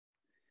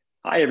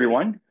Hi,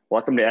 everyone.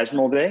 Welcome to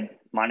Ezmeral Day.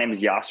 My name is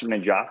Yasser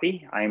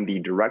Najafi. I am the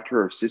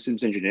Director of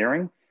Systems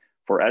Engineering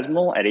for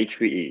Ezmeral at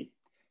HPE.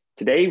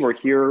 Today, we're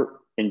here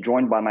and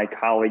joined by my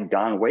colleague,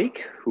 Don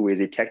Wake, who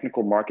is a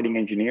technical marketing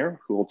engineer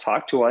who will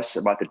talk to us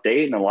about the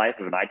day in the life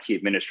of an IT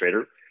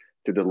administrator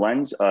through the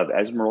lens of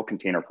Ezmeral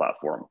Container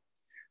Platform.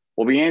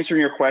 We'll be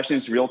answering your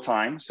questions real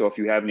time, so if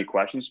you have any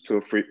questions,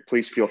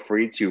 please feel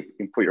free to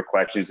input your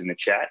questions in the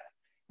chat.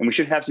 And we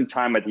should have some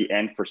time at the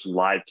end for some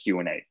live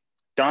Q&A.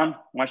 Don,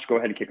 why don't you go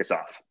ahead and kick us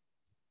off?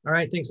 All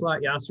right, thanks a lot,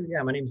 Yasser.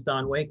 Yeah, my name's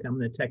Don Wake. I'm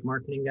the tech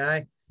marketing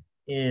guy,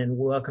 and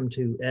welcome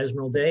to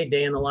Ezmeral Day,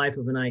 day in the life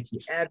of an IT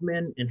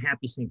admin, and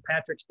happy St.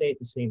 Patrick's Day at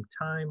the same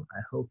time.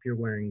 I hope you're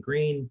wearing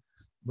green.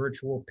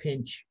 Virtual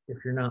pinch if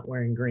you're not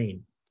wearing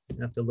green.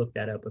 You have to look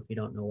that up if you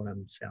don't know what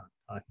I'm talking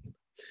about.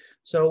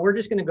 So we're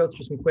just going to go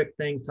through some quick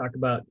things, talk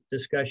about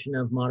discussion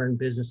of modern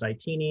business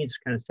IT needs,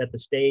 kind of set the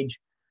stage,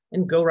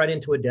 and go right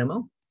into a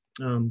demo.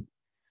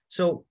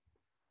 So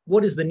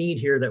what is the need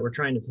here that we're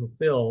trying to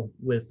fulfill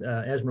with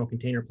Ezmeral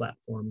Container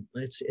Platform?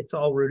 It's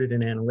all rooted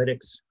in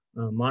analytics.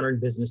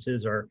 Modern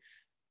businesses are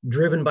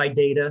driven by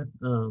data.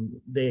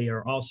 They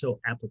are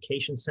also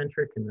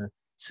application-centric, and the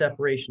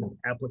separation of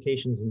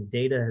applications and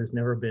data has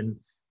never been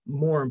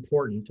more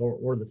important,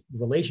 or the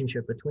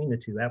relationship between the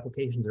two.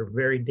 Applications are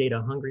very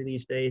data hungry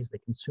these days. They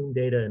consume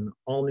data in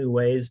all new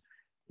ways.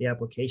 The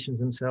applications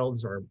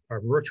themselves are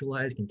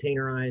virtualized,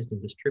 containerized,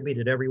 and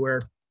distributed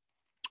everywhere.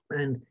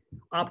 And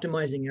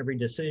optimizing every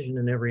decision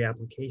in every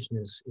application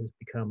has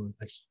become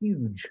a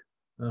huge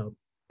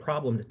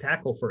problem to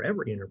tackle for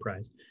every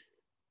enterprise.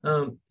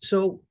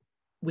 So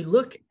we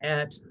look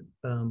at,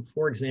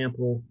 for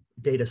example,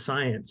 data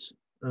science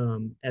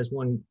as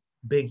one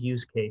big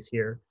use case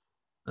here.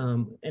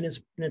 And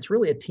it's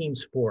really a team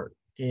sport.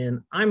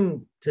 And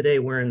I'm today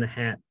wearing the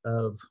hat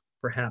of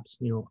perhaps,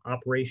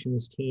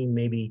 operations team,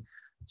 maybe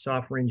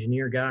software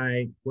engineer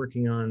guy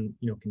working on,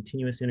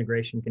 continuous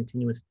integration,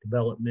 continuous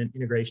development,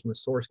 integration with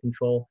source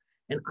control.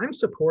 And I'm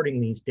supporting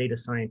these data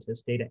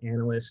scientists, data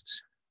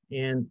analysts.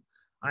 And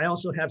I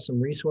also have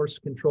some resource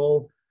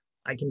control.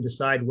 I can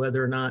decide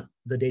whether or not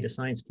the data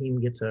science team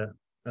gets a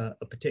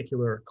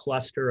particular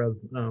cluster of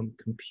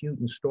compute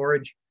and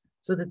storage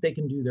so that they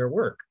can do their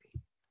work.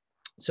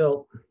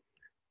 So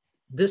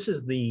this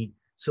is the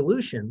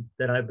solution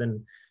that I've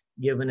been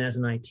given as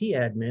an IT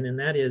admin, and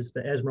that is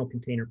the Ezmeral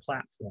Container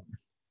Platform.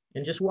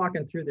 And just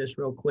walking through this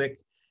real quick,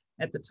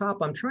 at the top,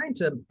 I'm trying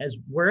to, as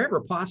wherever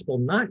possible,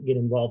 not get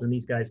involved in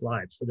these guys'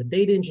 lives. So the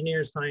data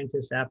engineers,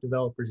 scientists, app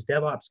developers,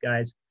 DevOps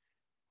guys,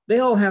 they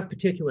all have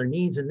particular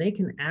needs, and they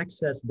can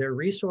access their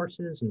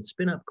resources and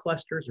spin up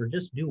clusters or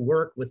just do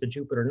work with the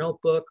Jupyter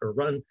Notebook or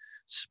run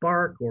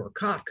Spark or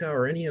Kafka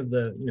or any of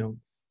the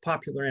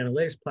popular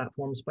analytics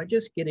platforms by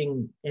just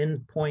getting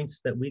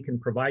endpoints that we can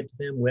provide to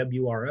them, web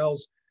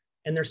URLs,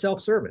 and they're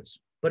self-service.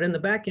 But in the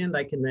back end,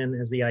 I can then,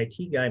 as the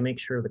IT guy, make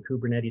sure the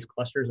Kubernetes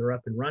clusters are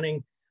up and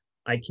running.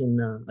 I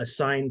can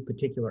assign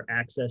particular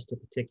access to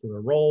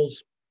particular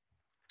roles.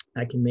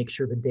 I can make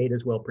sure the data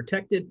is well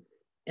protected,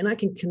 and I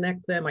can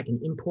connect them. I can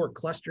import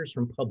clusters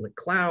from public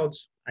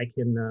clouds. I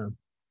can,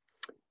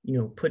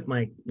 put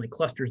my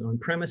clusters on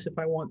premise if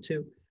I want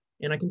to,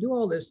 and I can do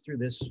all this through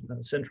this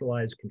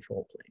centralized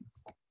control plane.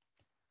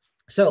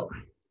 So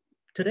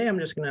today I'm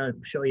just going to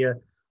show you.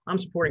 I'm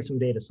supporting some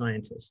data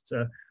scientists.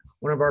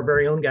 One of our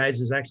very own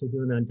guys is actually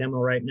doing a demo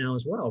right now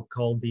as well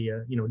called the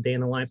Day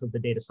in the Life of the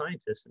Data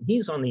Scientist. And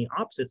he's on the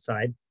opposite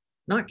side,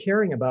 not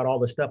caring about all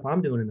the stuff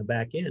I'm doing in the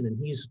back end. And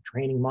he's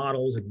training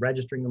models and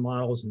registering the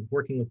models and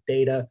working with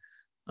data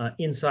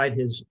inside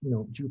his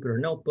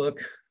Jupyter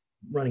Notebook,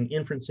 running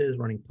inferences,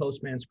 running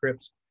Postman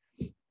scripts.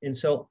 And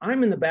so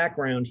I'm in the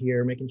background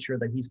here, making sure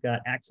that he's got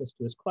access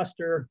to his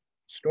cluster,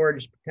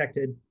 storage is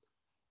protected,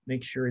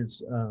 make sure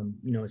his,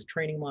 his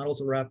training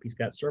models are up. He's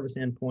got service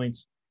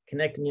endpoints,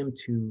 connecting him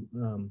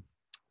to,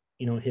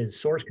 his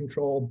source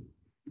control,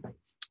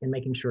 and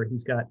making sure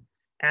he's got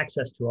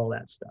access to all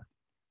that stuff.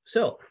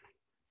 So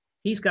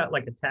he's got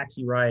like a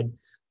taxi ride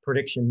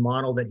prediction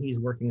model that he's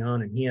working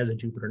on, and he has a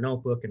Jupyter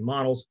Notebook and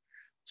models.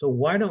 So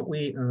why don't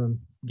we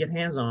get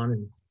hands-on,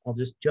 and I'll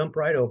just jump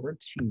right over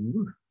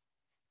to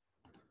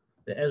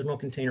the Ezmeral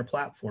Container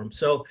Platform.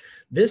 So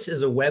this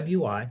is a web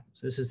UI.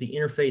 So this is the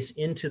interface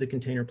into the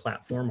container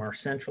platform, our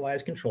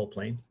centralized control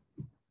plane.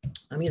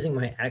 I'm using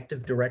my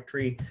Active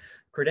Directory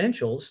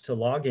credentials to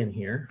log in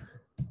here.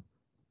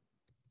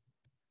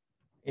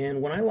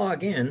 And when I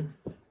log in,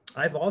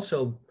 I've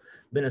also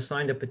been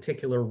assigned a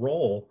particular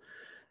role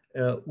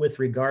with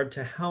regard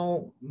to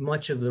how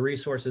much of the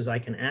resources I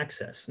can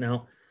access.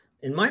 Now,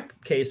 in my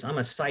case, I'm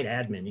a site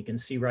admin. You can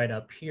see right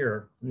up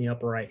here in the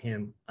upper right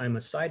hand, I'm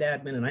a site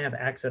admin and I have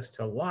access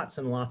to lots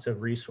and lots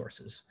of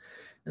resources.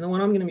 And the one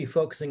I'm going to be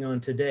focusing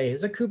on today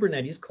is a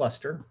Kubernetes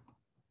cluster.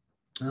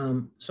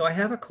 So I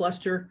have a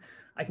cluster.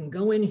 I can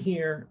go in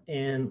here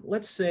and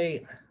let's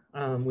say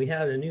we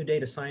had a new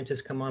data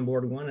scientist come on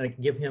board. We want to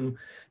give him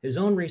his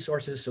own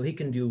resources so he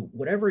can do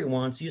whatever he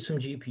wants, use some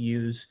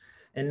GPUs,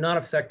 and not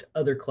affect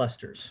other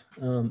clusters.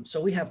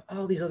 So we have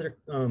all these other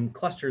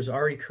clusters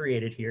already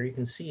created here. You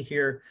can see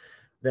here,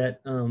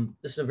 that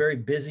this is a very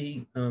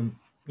busy,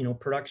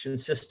 production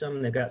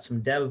system. They've got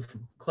some dev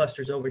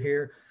clusters over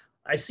here.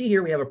 I see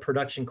here we have a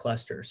production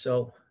cluster.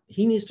 So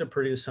he needs to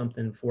produce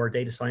something for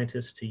data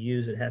scientists to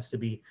use. It has to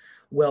be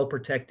well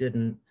protected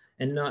and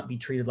not be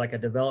treated like a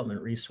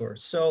development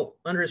resource. So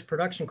under his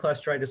production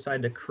cluster, I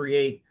decided to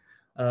create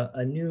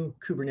a new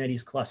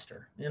Kubernetes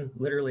cluster. And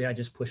literally I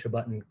just push a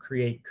button,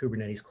 create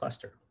Kubernetes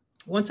cluster.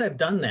 Once I've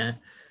done that,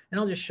 and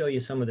I'll just show you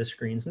some of the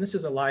screens, and this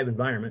is a live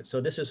environment. So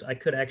this is, I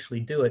could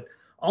actually do it.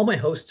 All my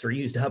hosts are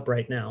used up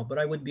right now, but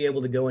I would be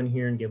able to go in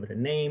here and give it a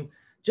name.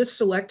 Just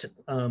select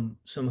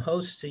some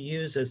hosts to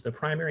use as the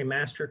primary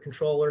master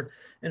controller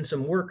and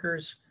some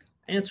workers,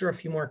 answer a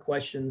few more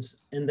questions.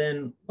 And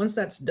then once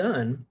that's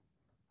done,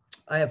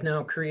 I have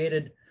now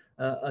created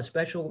a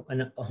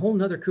whole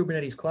nother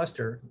Kubernetes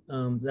cluster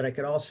that I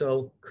could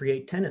also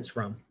create tenants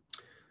from.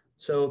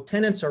 So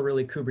tenants are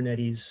really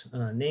Kubernetes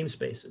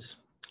namespaces.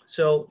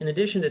 So in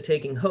addition to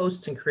taking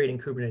hosts and creating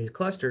Kubernetes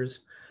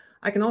clusters,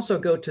 I can also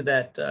go to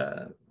that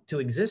to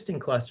existing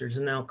clusters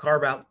and now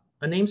carve out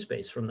a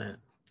namespace from that.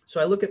 So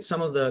I look at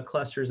some of the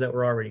clusters that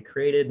were already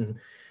created,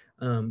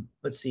 and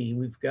let's see,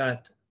 we've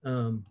got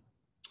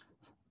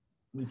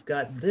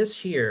this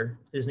here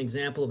is an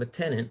example of a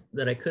tenant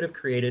that I could have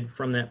created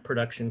from that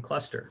production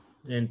cluster.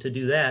 And to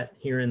do that,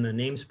 here in the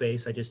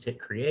namespace, I just hit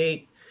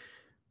create.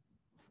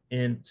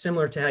 And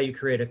similar to how you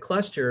create a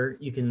cluster,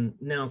 you can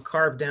now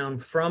carve down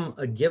from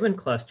a given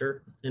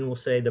cluster, and we'll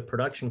say the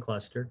production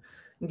cluster,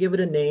 and give it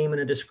a name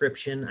and a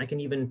description. I can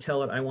even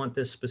tell it I want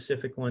this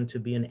specific one to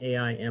be an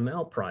AI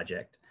ML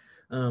project,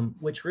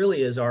 which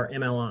really is our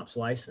MLOps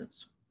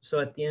license. So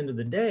at the end of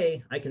the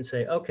day, I can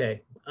say,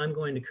 okay, I'm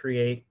going to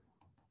create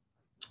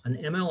an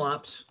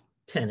MLOps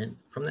tenant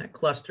from that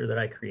cluster that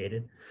I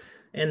created.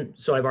 And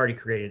so I've already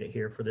created it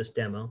here for this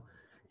demo.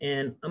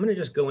 And I'm going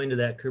to just go into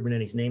that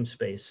Kubernetes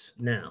namespace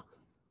now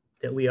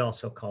that we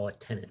also call a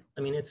tenant.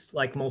 I mean, it's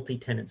like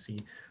multi-tenancy.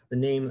 The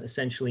name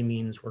essentially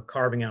means we're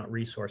carving out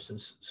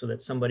resources so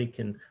that somebody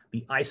can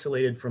be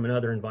isolated from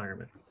another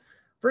environment.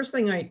 First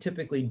thing I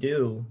typically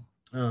do,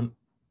 and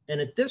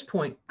at this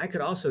point, I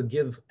could also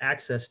give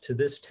access to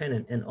this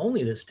tenant and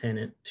only this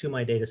tenant to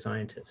my data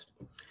scientist.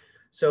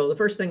 So the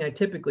first thing I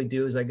typically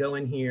do is I go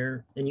in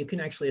here, and you can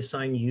actually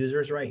assign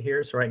users right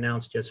here. So right now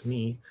it's just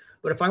me.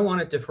 But if I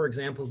wanted to, for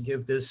example,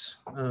 give this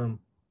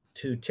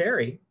to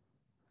Terry,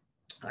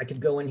 I could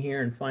go in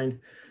here and find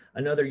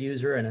another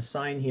user and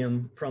assign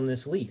him from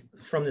this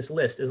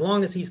list, as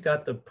long as he's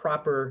got the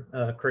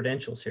proper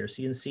credentials here.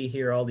 So you can see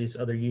here all these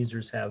other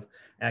users have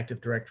Active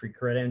Directory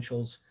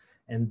credentials,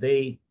 and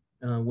they,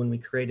 when we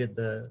created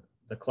the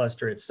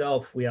cluster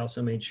itself, we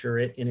also made sure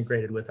it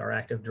integrated with our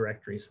Active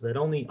Directory so that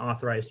only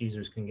authorized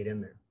users can get in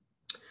there.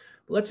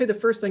 But let's say the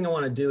first thing I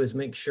want to do is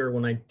make sure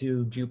when I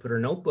do Jupyter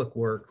Notebook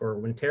work, or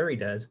when Terry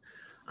does,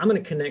 I'm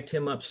going to connect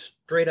him up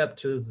straight up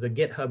to the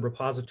GitHub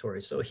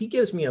repository. So he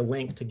gives me a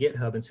link to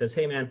GitHub and says,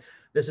 hey man,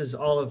 this is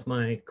all of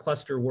my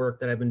cluster work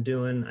that I've been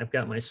doing. I've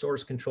got my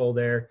source control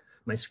there,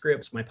 my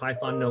scripts, my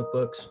Python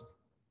notebooks,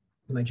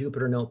 my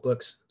Jupyter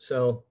notebooks.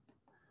 So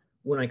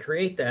when I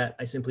create that,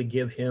 I simply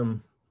give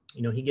him,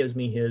 he gives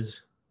me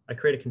I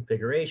create a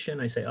configuration.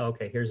 I say, oh,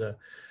 okay, here's a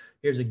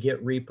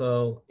Git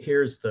repo.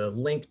 Here's the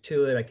link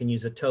to it. I can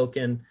use a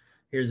token.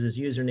 Here's his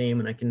username,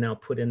 and I can now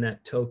put in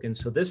that token.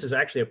 So this is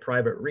actually a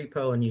private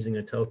repo and using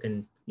a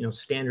token,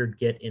 standard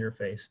Git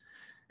interface.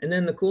 And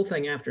then the cool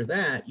thing after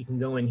that, you can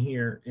go in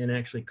here and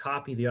actually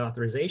copy the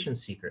authorization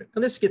secret.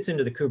 Now this gets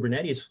into the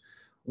Kubernetes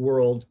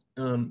world.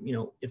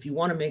 If you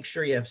want to make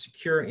sure you have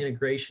secure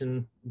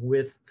integration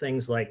with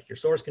things like your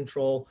source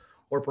control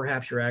or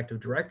perhaps your Active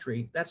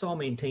Directory, that's all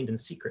maintained in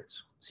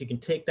secrets. So you can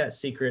take that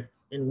secret,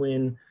 and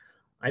when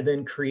I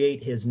then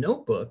create his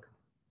notebook,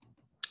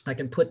 I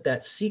can put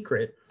that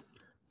secret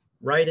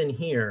right in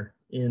here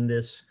in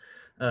this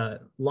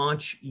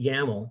launch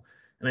YAML.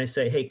 And I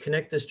say, hey,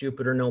 connect this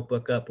Jupyter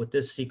notebook up with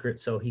this secret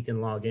so he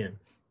can log in.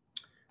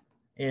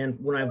 And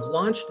when I've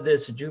launched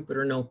this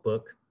Jupyter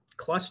notebook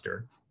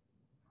cluster,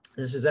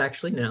 this is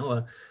actually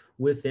now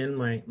within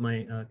my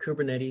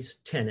Kubernetes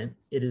tenant.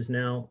 It is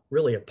now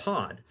really a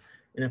pod.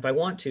 And if I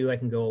want to, I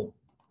can go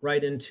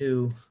right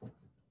into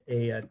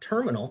a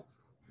terminal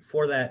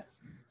for that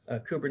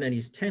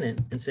Kubernetes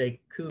tenant and say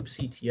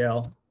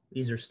kubectl.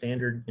 These are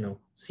standard,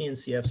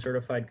 CNCF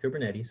certified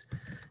Kubernetes,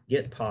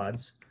 get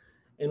pods.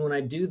 And when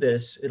I do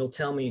this, it'll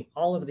tell me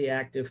all of the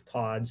active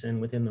pods, and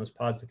within those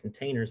pods, the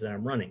containers that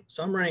I'm running.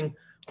 So I'm running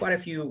quite a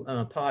few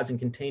pods and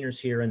containers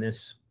here in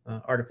this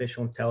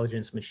artificial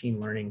intelligence, machine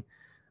learning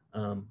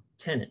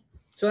tenant.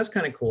 So that's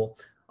kind of cool.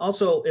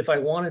 Also, if I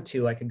wanted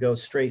to, I could go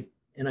straight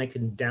and I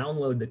can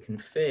download the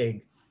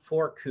config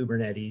for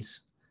Kubernetes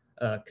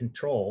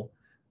control,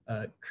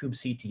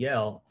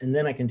 kubectl, and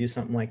then I can do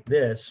something like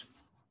this,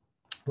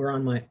 where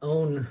on my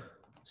own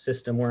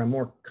system, where I'm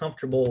more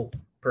comfortable,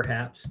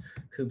 perhaps,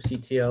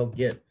 kubectl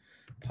get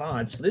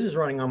pods. So this is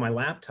running on my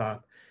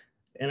laptop,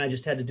 and I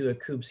just had to do a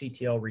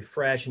kubectl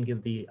refresh and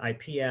give the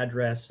IP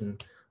address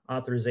and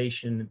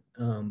authorization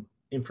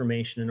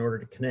information in order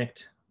to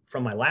connect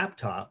from my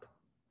laptop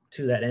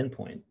to that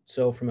endpoint.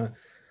 So from a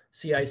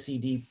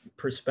CI/CD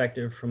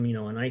perspective, from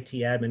an IT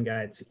admin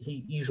guy,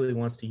 he usually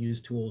wants to use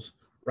tools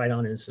right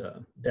on his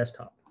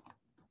desktop.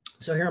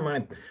 So here am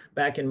I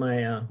back in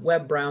my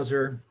web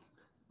browser.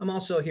 I'm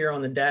also here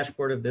on the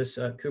dashboard of this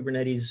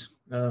Kubernetes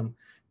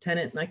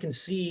tenant, and I can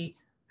see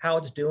how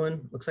it's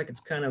doing. Looks like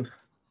it's kind of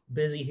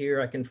busy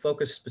here. I can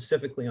focus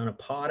specifically on a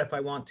pod if I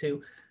want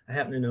to. I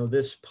happen to know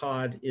this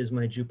pod is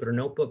my Jupyter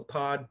Notebook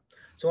pod.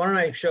 So why don't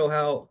I show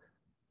how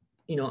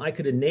I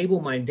could enable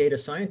my data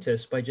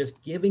scientist by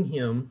just giving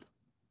him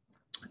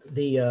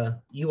the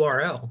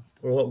URL,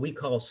 or what we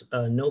call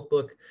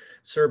notebook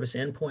service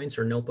endpoints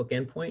or notebook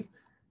endpoint.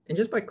 And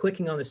just by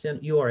clicking on this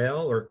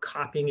URL or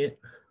copying it,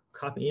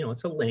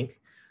 it's a link,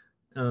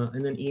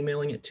 and then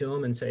emailing it to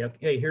him and say,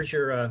 okay, here's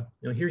your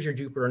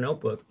Jupyter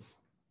Notebook.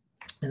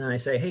 And then I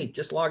say, hey,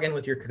 just log in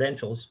with your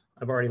credentials.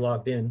 I've already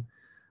logged in.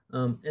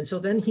 And so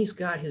then he's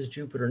got his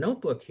Jupyter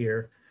Notebook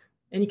here,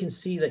 and you can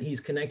see that he's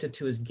connected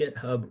to his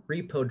GitHub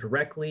repo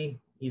directly.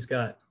 He's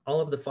got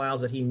all of the files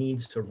that he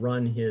needs to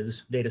run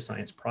his data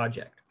science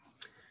project.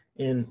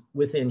 And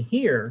within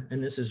here,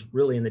 and this is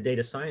really in the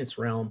data scientist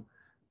realm,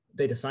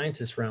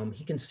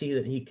 he can see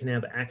that he can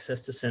have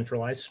access to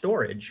centralized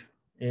storage,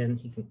 and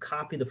he can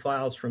copy the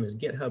files from his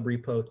GitHub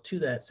repo to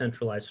that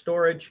centralized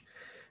storage.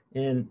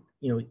 And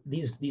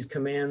these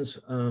commands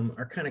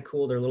are kind of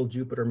cool. They're little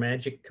Jupyter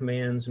magic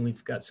commands, and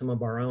we've got some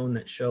of our own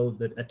that show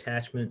the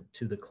attachment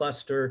to the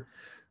cluster.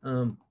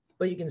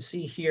 But you can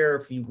see here,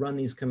 if you run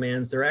these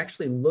commands, they're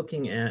actually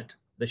looking at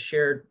the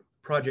shared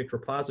project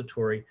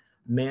repository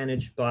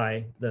managed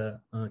by the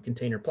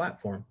container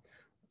platform.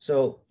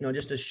 So,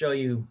 just to show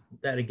you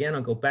that again,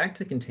 I'll go back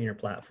to container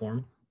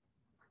platform.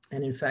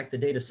 And in fact, the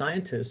data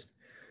scientist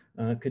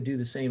could do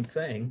the same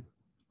thing.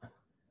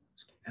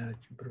 Let's add a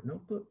Jupyter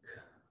Notebook.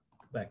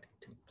 Back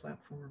to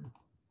platform.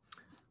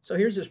 So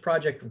here's this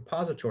project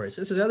repository.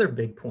 So this is another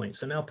big point.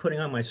 So now putting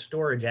on my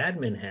storage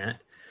admin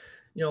hat,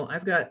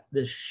 I've got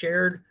this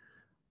shared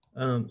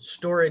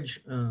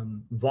storage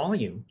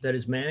volume that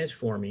is managed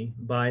for me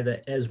by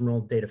the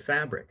Ezmeral data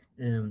fabric.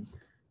 And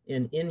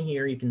in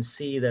here, you can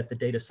see that the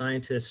data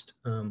scientist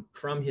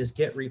from his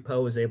Git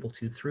repo is able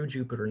to, through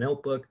Jupyter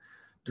Notebook,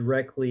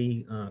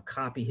 directly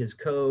copy his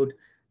code.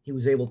 He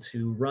was able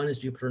to run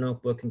his Jupyter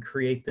Notebook and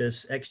create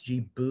this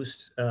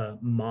XGBoost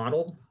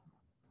model.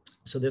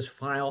 So this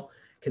file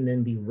can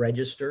then be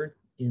registered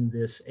in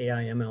this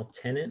AIML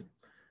tenant.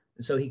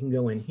 And so he can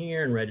go in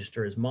here and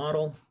register his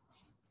model.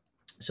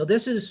 So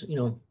this is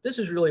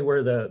really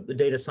where the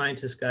data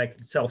scientist guy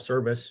can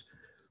self-service,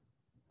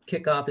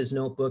 kick off his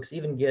notebooks,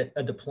 even get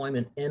a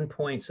deployment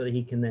endpoint so that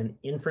he can then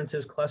inference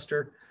his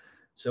cluster.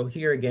 So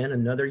here again,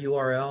 another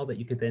URL that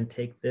you could then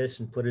take this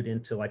and put it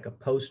into like a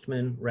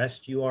Postman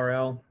REST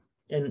URL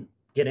and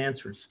get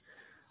answers.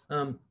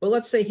 But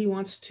let's say he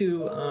wants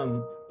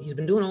to, he's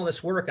been doing all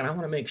this work and I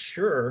want to make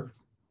sure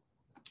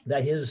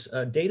that his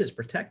data is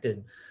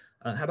protected.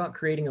 How about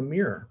creating a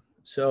mirror?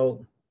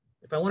 So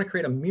if I want to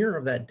create a mirror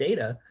of that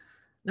data,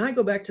 now I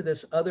go back to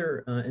this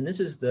other, and this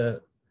is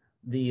the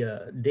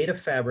data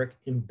fabric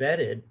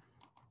embedded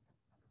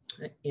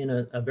in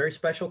a very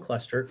special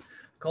cluster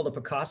called a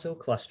Picasso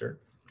cluster.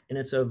 And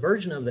it's a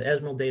version of the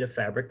Ezmeral data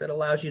fabric that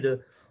allows you to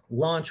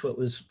launch what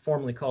was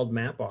formerly called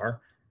MapR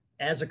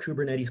as a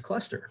Kubernetes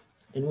cluster.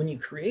 And when you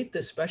create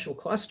this special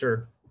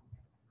cluster,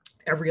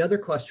 every other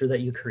cluster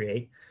that you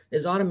create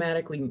is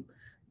automatically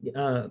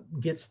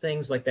gets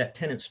things like that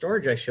tenant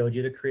storage I showed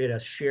you to create a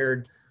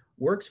shared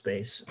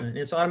workspace. And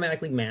it's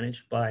automatically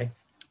managed by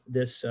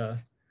this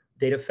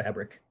data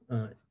fabric.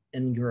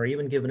 And you're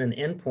even given an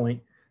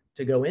endpoint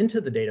to go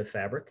into the data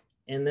fabric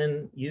and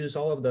then use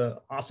all of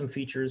the awesome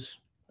features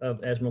of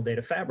Ezmeral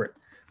data fabric.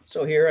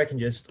 So here I can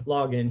just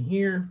log in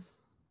here.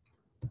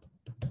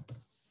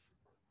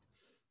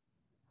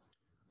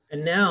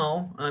 And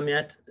now I'm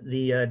at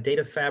the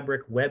data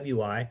fabric web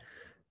UI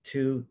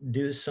to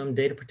do some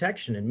data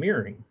protection and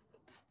mirroring.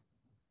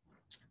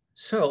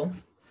 So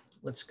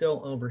let's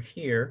go over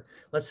here.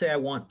 Let's say I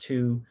want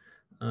to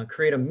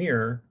create a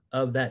mirror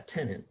of that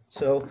tenant.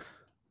 So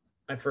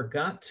I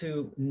forgot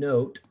to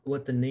note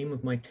what the name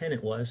of my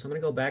tenant was. So I'm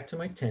going to go back to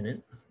my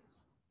tenant,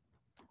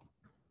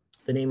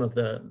 the name of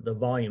the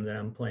volume that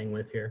I'm playing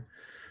with here.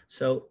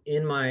 So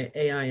in my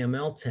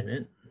AIML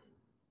tenant,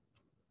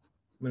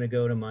 I'm going to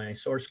go to my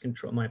source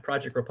control, my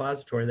project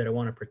repository that I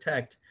want to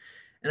protect.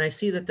 And I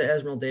see that the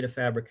Ezmeral data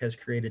fabric has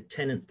created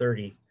tenant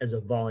 30 as a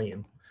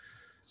volume.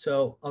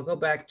 So I'll go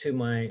back to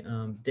my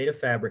data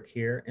fabric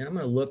here, and I'm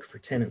going to look for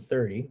tenant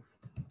 30.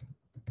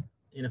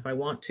 And if I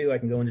want to, I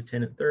can go into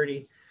tenant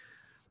 30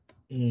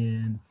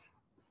 and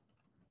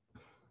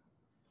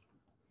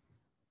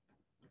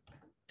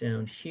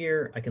down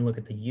here, I can look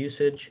at the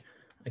usage.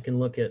 I can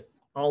look at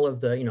all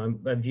of the,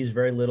 I've used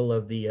very little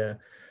of the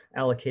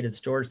allocated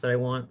storage that I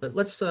want, but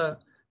let's,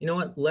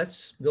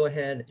 let's go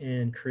ahead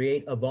and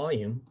create a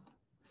volume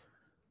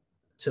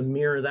to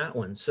mirror that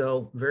one.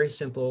 So very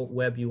simple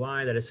web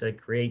UI that I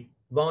said, create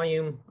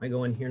volume. I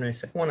go in here and I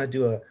say, I want to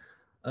do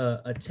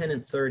a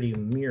tenant 30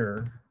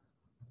 mirror.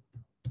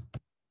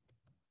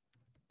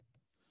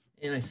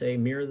 and I say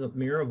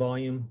mirror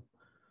volume.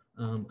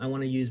 I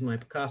want to use my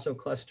Picasso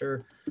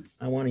cluster.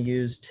 I want to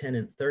use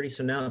tenant 30.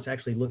 So now it's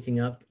actually looking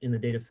up in the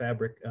data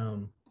fabric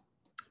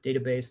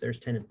database. There's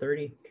tenant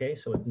 30. Okay,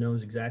 so it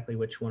knows exactly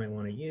which one I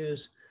want to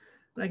use.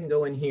 And I can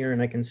go in here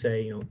and I can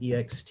say,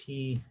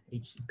 ext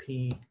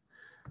hcp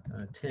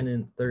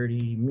tenant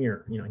 30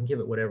 mirror. I can give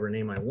it whatever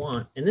name I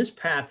want. And this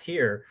path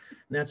here,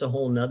 and that's a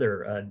whole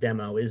nother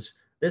demo, is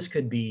this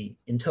could be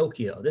in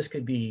Tokyo. This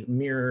could be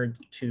mirrored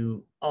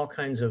to all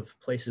kinds of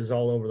places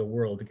all over the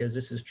world, because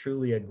this is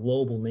truly a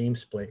global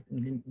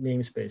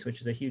namespace,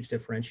 which is a huge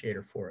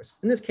differentiator for us.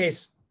 In this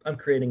case, I'm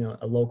creating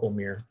a local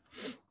mirror.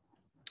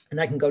 And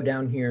I can go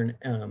down here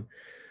and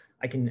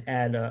I can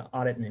add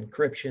audit and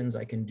encryptions.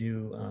 I can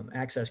do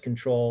access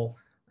control.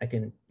 I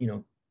can,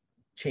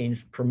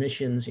 change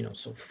permissions,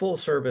 so full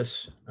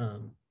service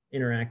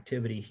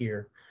interactivity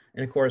here.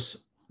 And of course,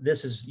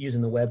 this is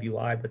using the web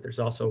UI, but there's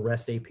also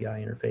REST API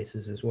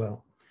interfaces as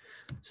well.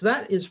 So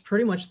that is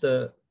pretty much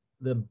the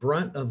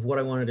brunt of what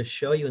I wanted to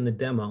show you in the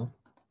demo.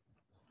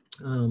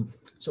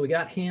 So we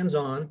got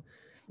hands-on,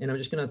 and I'm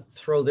just going to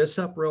throw this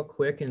up real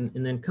quick and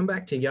then come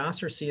back to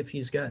Yasser, see if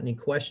he's got any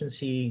questions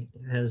he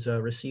has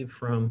received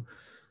from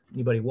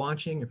anybody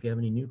watching, if you have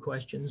any new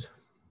questions.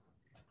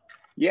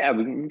 Yeah,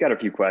 we've got a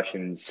few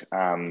questions.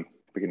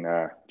 We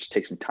can just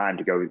take some time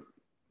to go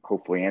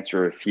hopefully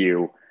answer a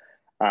few.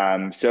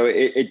 So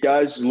it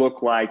does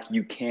look like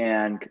you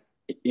can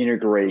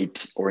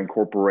integrate or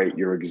incorporate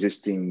your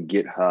existing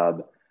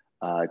GitHub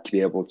to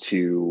be able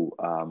to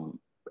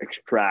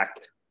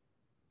extract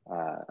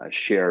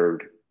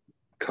shared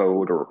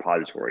code or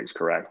repositories,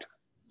 correct?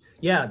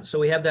 Yeah, so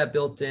we have that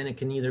built in. It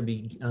can either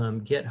be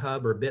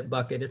GitHub or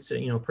Bitbucket. It's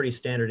a pretty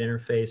standard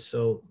interface.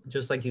 So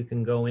just like you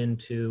can go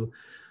into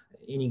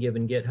any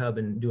given GitHub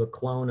and do a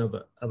clone of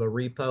a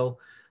repo,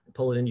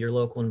 pull it into your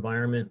local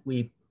environment,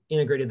 we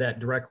integrated that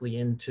directly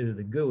into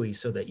the GUI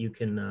so that you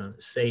can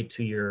say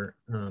to your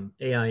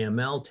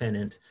AIML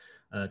tenant,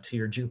 to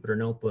your Jupyter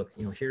notebook,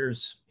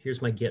 here's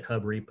my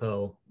GitHub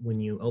repo.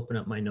 When you open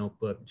up my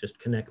notebook, just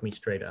connect me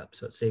straight up.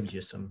 So it saves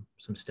you some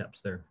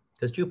steps there.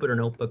 Because Jupyter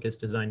Notebook is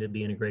designed to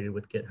be integrated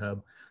with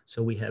GitHub.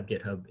 So we have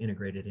GitHub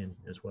integrated in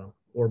as well,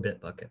 or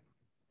Bitbucket.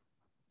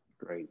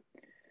 Great.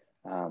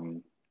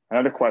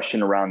 Another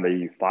question around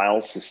the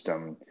file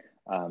system.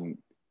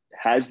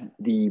 Has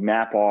the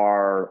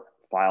MapR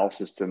file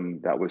system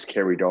that was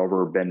carried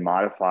over been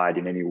modified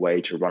in any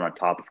way to run on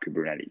top of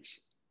Kubernetes?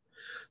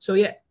 So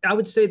yeah, I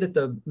would say that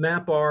the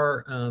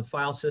MapR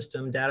file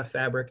system, data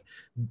fabric,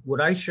 what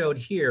I showed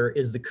here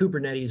is the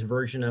Kubernetes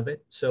version of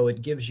it. So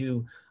it gives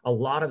you a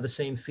lot of the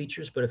same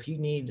features, but if you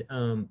need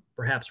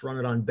perhaps run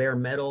it on bare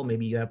metal,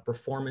 maybe you have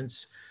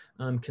performance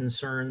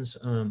concerns,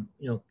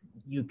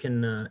 you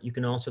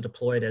can also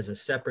deploy it as a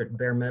separate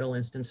bare metal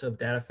instance of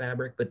data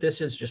fabric, but this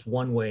is just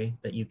one way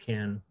that you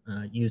can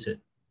use it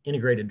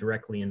integrated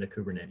directly into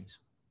Kubernetes.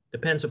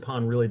 Depends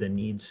upon really the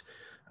needs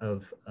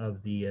of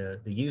the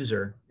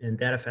user, and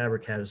data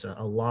fabric has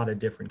a lot of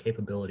different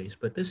capabilities,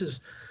 but this is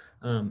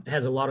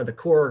has a lot of the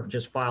core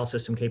just file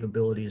system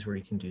capabilities where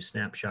you can do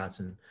snapshots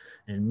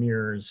and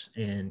mirrors,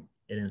 and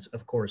it's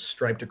of course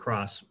striped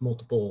across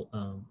multiple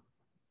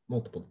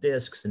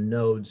disks and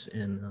nodes,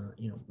 and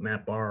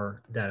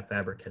MapR data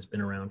fabric has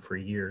been around for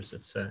years.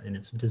 It's and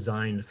it's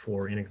designed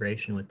for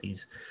integration with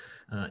these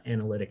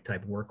analytic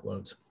type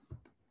workloads.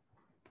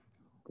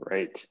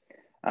 Great.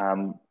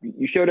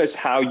 You showed us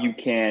how you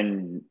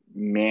can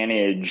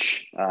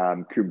manage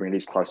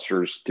Kubernetes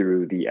clusters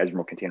through the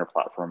Ezmeral Container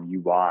Platform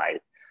UI.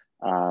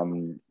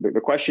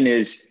 The question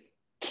is,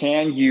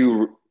 can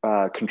you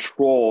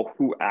control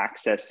who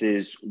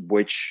accesses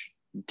which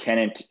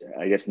tenant,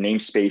 I guess,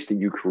 namespace that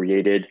you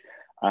created?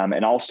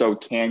 And also,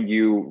 can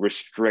you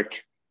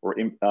restrict or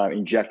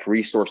inject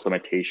resource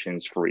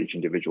limitations for each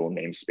individual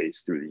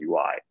namespace through the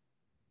UI?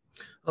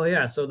 Oh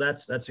yeah, so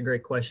that's a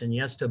great question.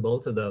 Yes to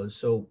both of those.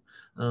 So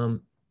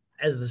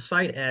as the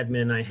site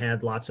admin, I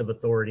had lots of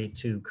authority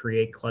to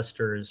create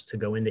clusters, to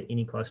go into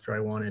any cluster I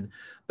wanted.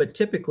 But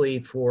typically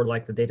for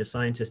like the data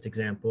scientist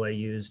example I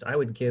used, I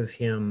would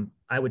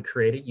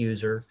create a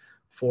user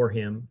for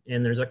him.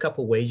 And there's a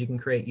couple ways you can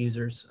create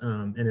users,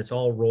 and it's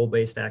all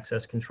role-based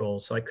access control.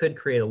 So I could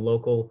create a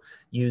local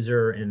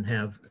user and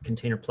have a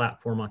container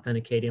platform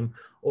authenticate him,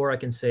 or I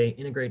can say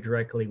integrate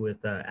directly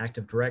with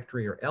Active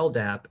Directory or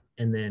LDAP,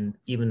 and then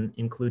even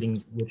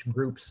including which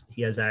groups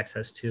he has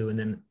access to. And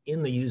then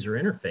in the user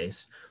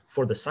interface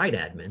for the site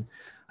admin,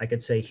 I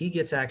could say he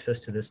gets access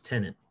to this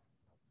tenant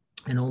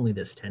and only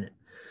this tenant.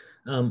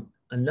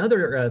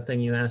 Another thing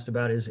you asked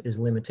about is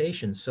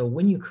limitations. So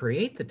when you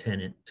create the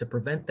tenant, to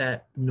prevent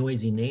that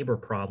noisy neighbor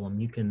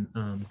problem, you can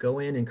go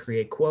in and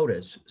create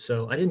quotas.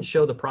 So I didn't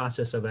show the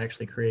process of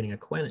actually creating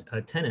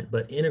a tenant,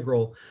 but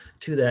integral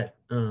to that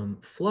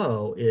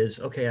flow is,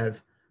 okay,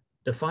 I've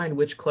defined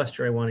which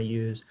cluster I want to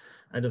use.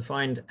 I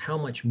defined how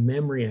much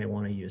memory I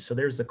want to use. So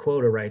there's the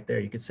quota right there.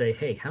 You could say,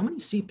 hey, how many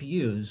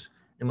CPUs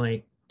am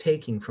I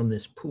taking from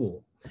this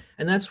pool?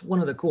 And that's one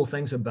of the cool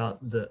things about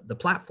the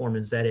platform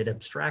is that it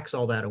abstracts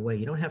all that away.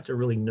 You don't have to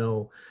really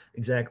know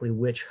exactly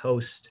which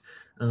host.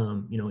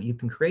 You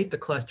can create the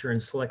cluster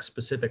and select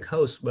specific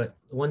hosts, but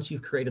once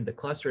you've created the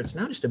cluster, it's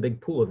now just a big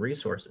pool of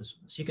resources.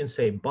 So you can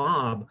say,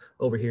 Bob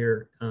over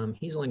here,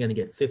 he's only going to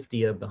get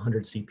 50 of the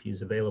 100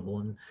 CPUs available,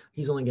 and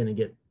he's only going to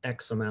get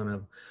X amount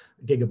of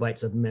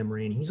gigabytes of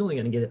memory, and he's only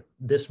going to get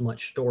this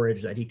much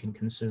storage that he can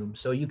consume.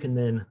 So you can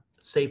then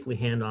safely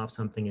hand off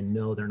something and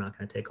know they're not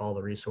going to take all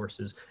the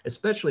resources,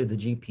 especially the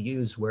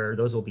GPUs, where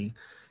those will be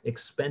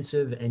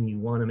expensive and you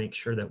want to make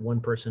sure that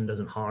one person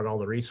doesn't hog all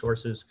the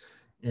resources.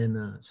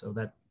 And so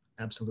that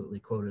absolutely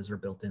quotas are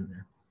built in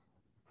there.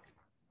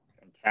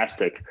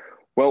 Fantastic.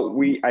 Well,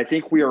 I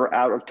think we are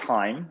out of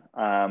time.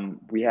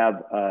 We have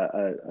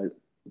a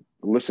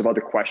list of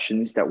other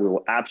questions that we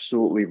will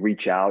absolutely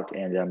reach out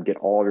and get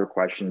all of your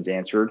questions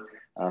answered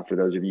for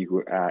those of you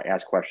who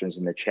ask questions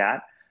in the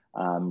chat.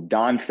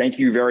 Don, thank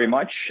you very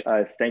much.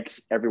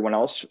 Thanks everyone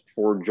else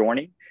for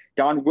joining.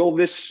 Don, will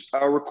this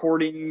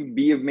recording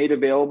be made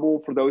available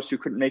for those who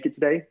couldn't make it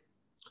today?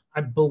 I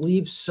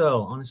believe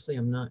so. Honestly,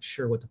 I'm not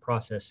sure what the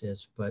process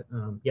is, but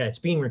yeah, it's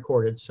being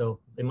recorded, so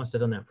they must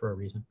have done that for a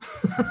reason.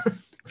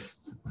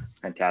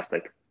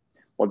 Fantastic.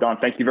 Well, Don,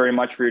 thank you very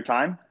much for your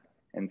time,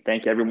 and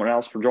thank everyone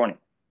else for joining.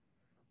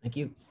 Thank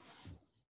you.